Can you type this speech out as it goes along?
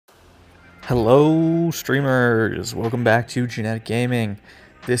Hello streamers, welcome back to Genetic Gaming.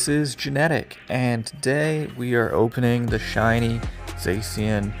 This is Genetic, and today we are opening the shiny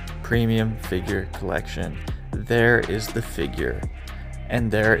Zacian premium figure collection. There is the figure, and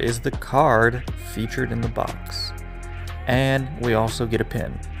there is the card featured in the box. And we also get a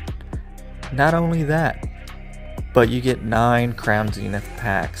pin. Not only that, but you get 9 Crown Zenith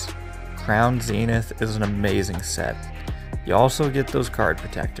packs. Crown Zenith is an amazing set. You also get those card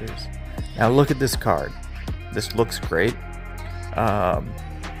protectors. Now look at this card. This looks great.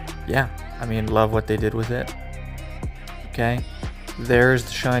 Yeah, I mean, love what they did with it. Okay, there's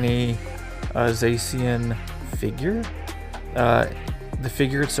the shiny Zacian figure. The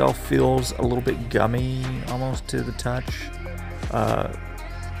figure itself feels a little bit gummy, almost to the touch.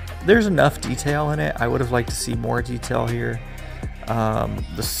 There's enough detail in it. I would have liked to see more detail here.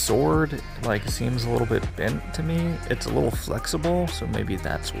 The sword seems a little bit bent to me. It's a little flexible, so maybe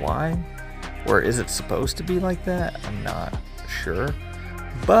that's why. Or is it supposed to be like that? I'm not sure.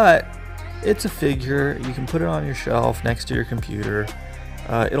 But it's a figure. You can put it on your shelf next to your computer.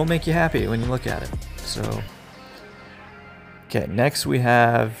 It'll make you happy when you look at it. So, okay, next we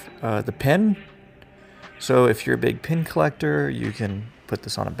have the pin. So if you're a big pin collector, you can put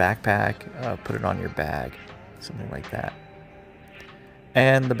this on a backpack, put it on your bag, something like that.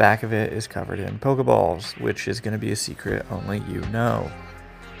 And the back of it is covered in Pokeballs, which is going to be a secret only you know.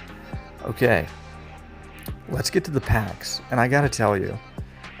 Okay, let's get to the packs. And I gotta tell you,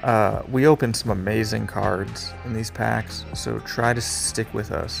 we opened some amazing cards in these packs, so try to stick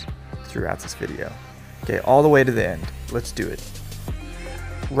with us throughout this video. Okay, all the way to the end. Let's do it.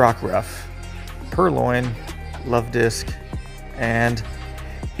 Rockruff, Purloin, Love Disc, and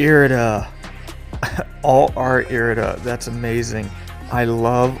Irida. All art Irida. That's amazing. I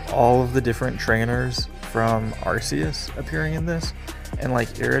love all of the different trainers from Arceus appearing in this. And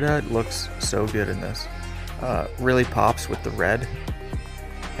Irida looks so good in this. Really pops with the red.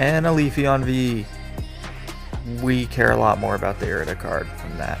 And a Leafeon V. We care a lot more about the Irida card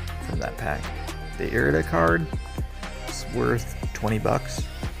from that pack. The Irida card is worth 20 bucks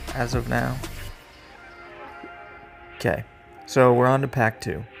as of now. Okay, so we're on to pack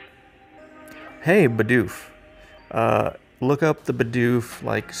 2. Hey, Bidoof. Look up the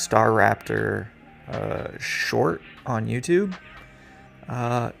Bidoof Star Raptor short on YouTube.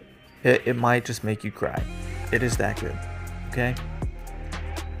 It might just make you cry. It is that good. Okay?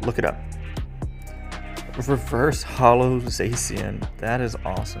 Look it up. Reverse Hollow Zacian. That is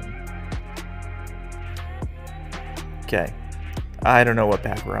awesome. Okay. I don't know what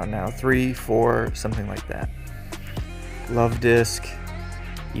pack we're on now. 3, 4, something like that. Love Disc,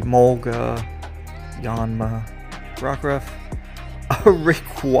 Emolga, Yanma, Rockruff, a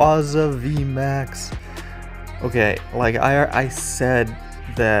Rayquaza VMAX. Okay, I said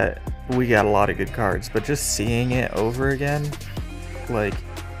that we got a lot of good cards, but just seeing it over again,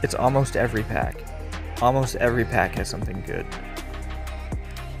 it's almost every pack. Almost every pack has something good.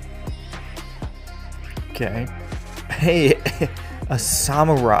 Okay. Hey, a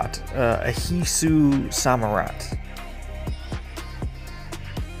Samurott, a Hisu Samurott.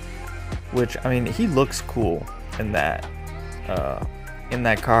 Which, I mean, he looks cool in that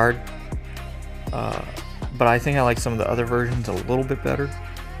card. But I think I like some of the other versions a little bit better.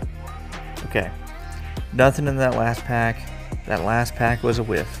 Okay. Nothing in that last pack. That last pack was a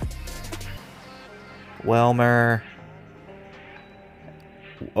whiff. Welmer.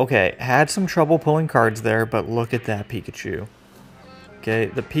 Okay, had some trouble pulling cards there, but look at that Pikachu. Okay,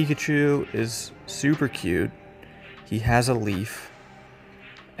 the Pikachu is super cute. He has a leaf.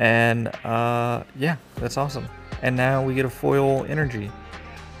 And, yeah, that's awesome. And now we get a foil energy.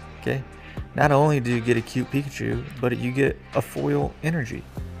 Okay. Not only do you get a cute Pikachu, but you get a foil energy.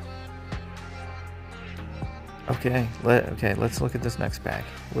 Okay, let's look at this next pack.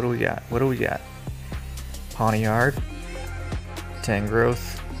 What do we got? Pawniard,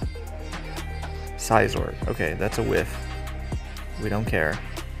 Tangrowth, Sizor. Okay, that's a whiff. We don't care.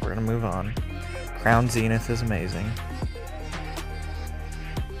 We're gonna move on. Crown Zenith is amazing.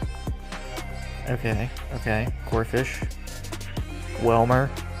 Okay. Corphish, Welmer.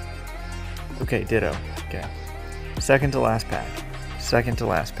 Okay, Ditto. Okay. Second to last pack.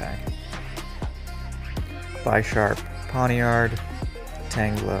 Bisharp, Pawniard,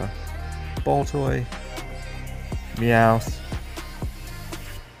 Tangela, Baltoy, Meowth,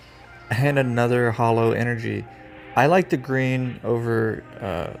 and another Hollow Energy. I like the green over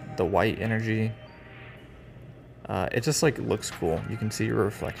the white energy. It just looks cool. You can see your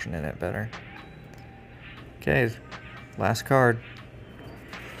reflection in it better. Okay, last card.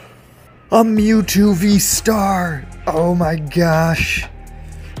 A Mewtwo V-Star! Oh my gosh!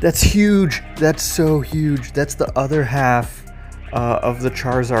 That's huge. That's so huge. That's the other half of the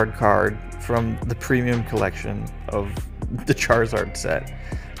Charizard card from the premium collection of the Charizard set.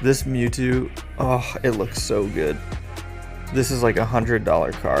 This Mewtwo, oh, it looks so good. This is like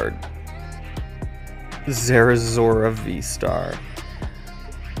 $100 card. Zarazora V-Star.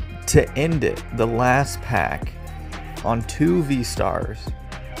 To end it, the last pack on 2 V-Stars.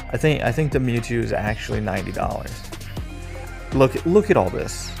 I think the Mewtwo is actually $90. Look at all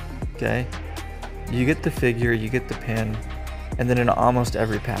this, okay? You get the figure, you get the pin, and then in almost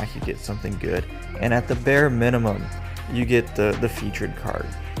every pack you get something good. And at the bare minimum, you get the featured card,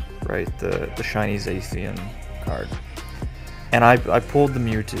 right? The shiny Zacian card. And I pulled the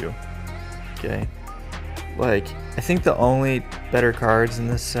Mewtwo, okay? Like, I think the only better cards in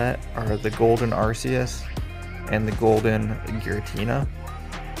this set are the Golden Arceus and the Golden Giratina.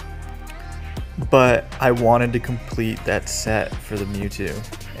 But I wanted to complete that set for the Mewtwo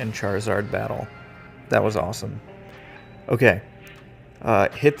and Charizard battle. That was awesome. Okay,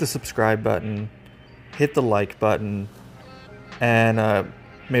 hit the subscribe button, hit the like button, and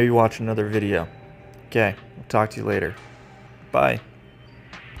maybe watch another video. Okay, I'll talk to you later. Bye.